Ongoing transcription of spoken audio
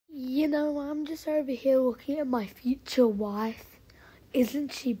You know, I'm just over here looking at my future wife.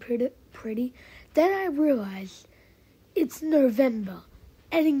 Isn't she pretty? Then I realized it's November,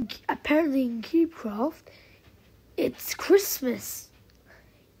 and apparently in CubeCraft, it's Christmas.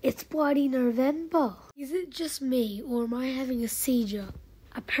 It's bloody November. Is it just me, or am I having a seizure?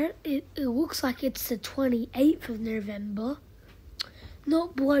 Apparently, it looks like it's the 28th of November,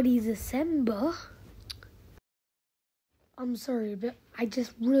 not bloody December. I'm sorry, but I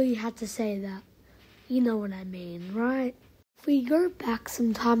just really had to say that. You know what I mean, right? If we go back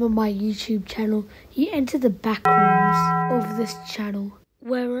some time on my YouTube channel, you enter the back rooms of this channel,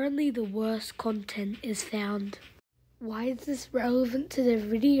 where only the worst content is found. Why is this relevant to the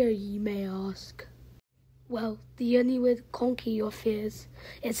video, you may ask? Well, the only way to conquer your fears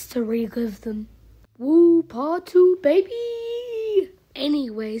is to relive them. Woo, part 2, baby!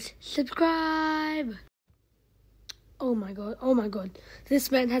 Anyways, subscribe! Oh my god. This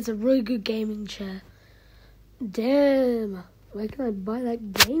man has a really good gaming chair. Damn, where can I buy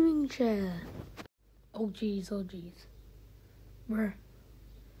that gaming chair? Oh jeez. Bruh,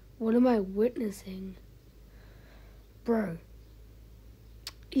 what am I witnessing? Bro,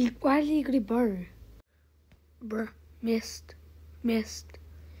 why did he get bro? Bruh, missed.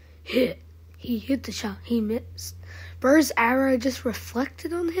 Hit. He hit the shot, he missed. Bro's arrow just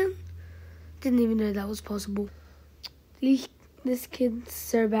reflected on him? Didn't even know that was possible. This kid's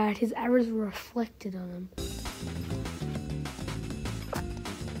so bad, his arrows were reflected on him.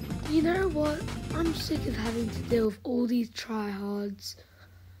 You know what? I'm sick of having to deal with all these tryhards.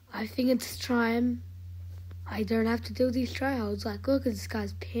 I think it's time I don't have to deal with these tryhards. Like, look at this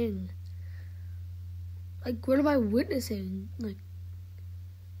guy's ping. Like, what am I witnessing? Like,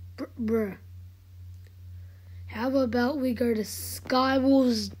 bruh. How about we go to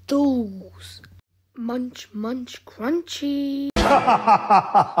Skywars Duels? Munch, crunchy.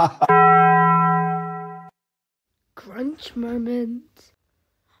 Crunch moment.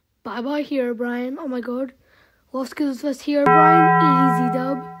 Bye-bye, Herobrine. Oh my god. Lost skills vs. Herobrine. Easy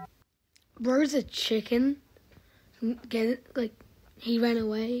dub. Bro's a chicken. Get it? Like, he ran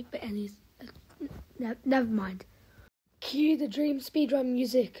away, and he's... never mind. Cue the dream speedrun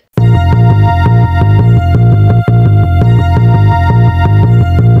music.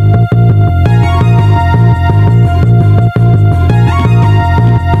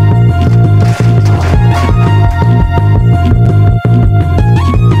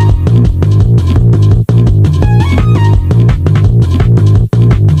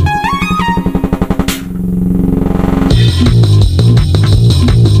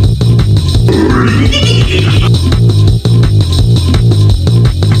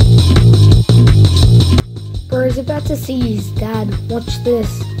 Bro's about to see his dad. Watch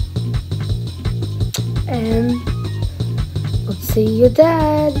this. And let's see your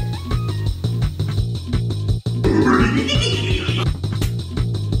dad.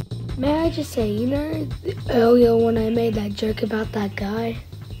 May I just say, you know, earlier when I made that joke about that guy,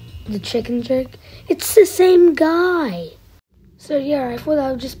 the chicken joke, it's the same guy. So yeah, I thought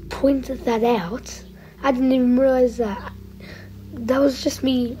I would just point that out. I didn't even realize that. That was just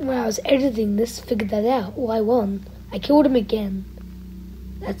me when I was editing this, figured that out. Well, I won. I killed him again.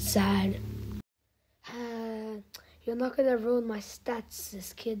 That's sad. You're not gonna ruin my stats,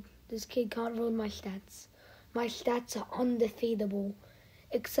 this kid. This kid can't ruin my stats. My stats are undefeatable.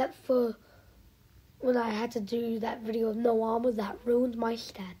 Except for when I had to do that video of no armor, that ruined my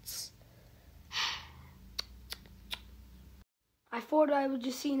stats. I thought I would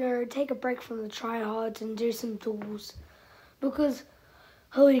just, you know, take a break from the tryhards and do some duels. Because,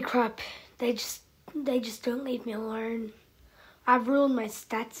 holy crap, they just don't leave me alone. I've ruined my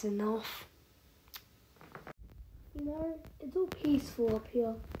stats enough. You know, it's all peaceful up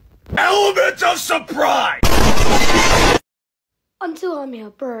here. Element of surprise! Until I'm here,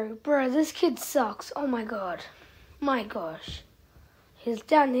 bro, this kid sucks. Oh my god. My gosh. He's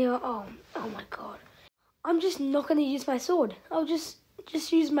down here. Oh my god. I'm just not gonna use my sword. I'll just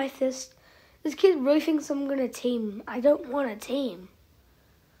use my fist. This kid really thinks I'm gonna team. I don't want to team.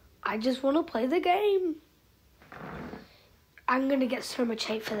 I just want to play the game. I'm gonna get so much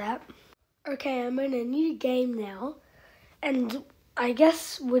hate for that. Okay, I'm in a new game now. And I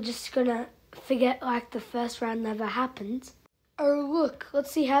guess we're just gonna forget like the first round never happened. Oh look,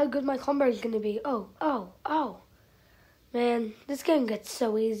 let's see how good my combo is gonna be. Oh. Man, this game gets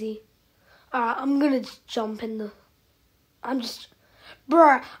so easy. Alright, I'm gonna just jump in the...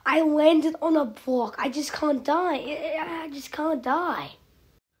 Bruh, I landed on a block. I just can't die. I just can't die.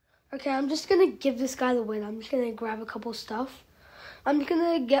 Okay, I'm just gonna give this guy the win. I'm just gonna grab a couple stuff. I'm just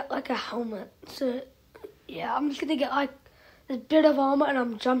gonna get like a helmet. So, yeah, I'm just gonna get like a bit of armor, and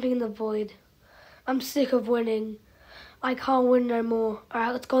I'm jumping in the void. I'm sick of winning. I can't win no more.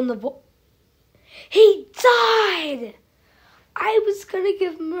 Alright, let's go in the void. He died! I was gonna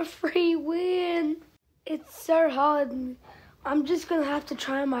give him a free win. It's so hard. I'm just gonna have to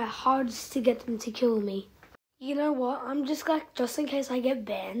try my hardest to get them to kill me. You know what? I'm just in case I get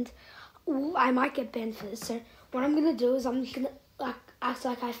banned. I might get banned for this. So what I'm gonna do is I'm gonna act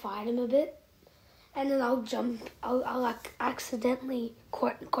like I fight him a bit, and then I'll jump. I'll accidentally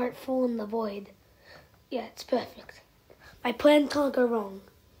quote fall in the void. Yeah, it's perfect. My plan can't go wrong.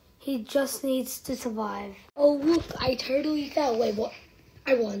 He just needs to survive. Oh look, I totally fell. Wait, what?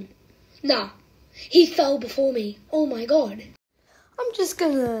 I won. Nah, he fell before me. Oh my god. I'm just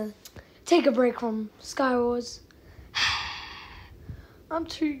gonna take a break from Skywars. I'm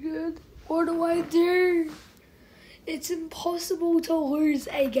too good. What do I do? It's impossible to lose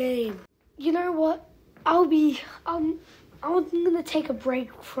a game. You know what? I'm gonna take a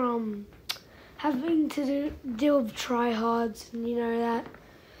break from having to deal with tryhards and you know that.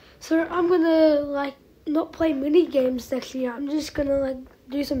 So I'm gonna not play mini games next year. I'm just gonna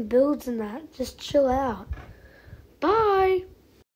do some builds and that. Just chill out. Bye.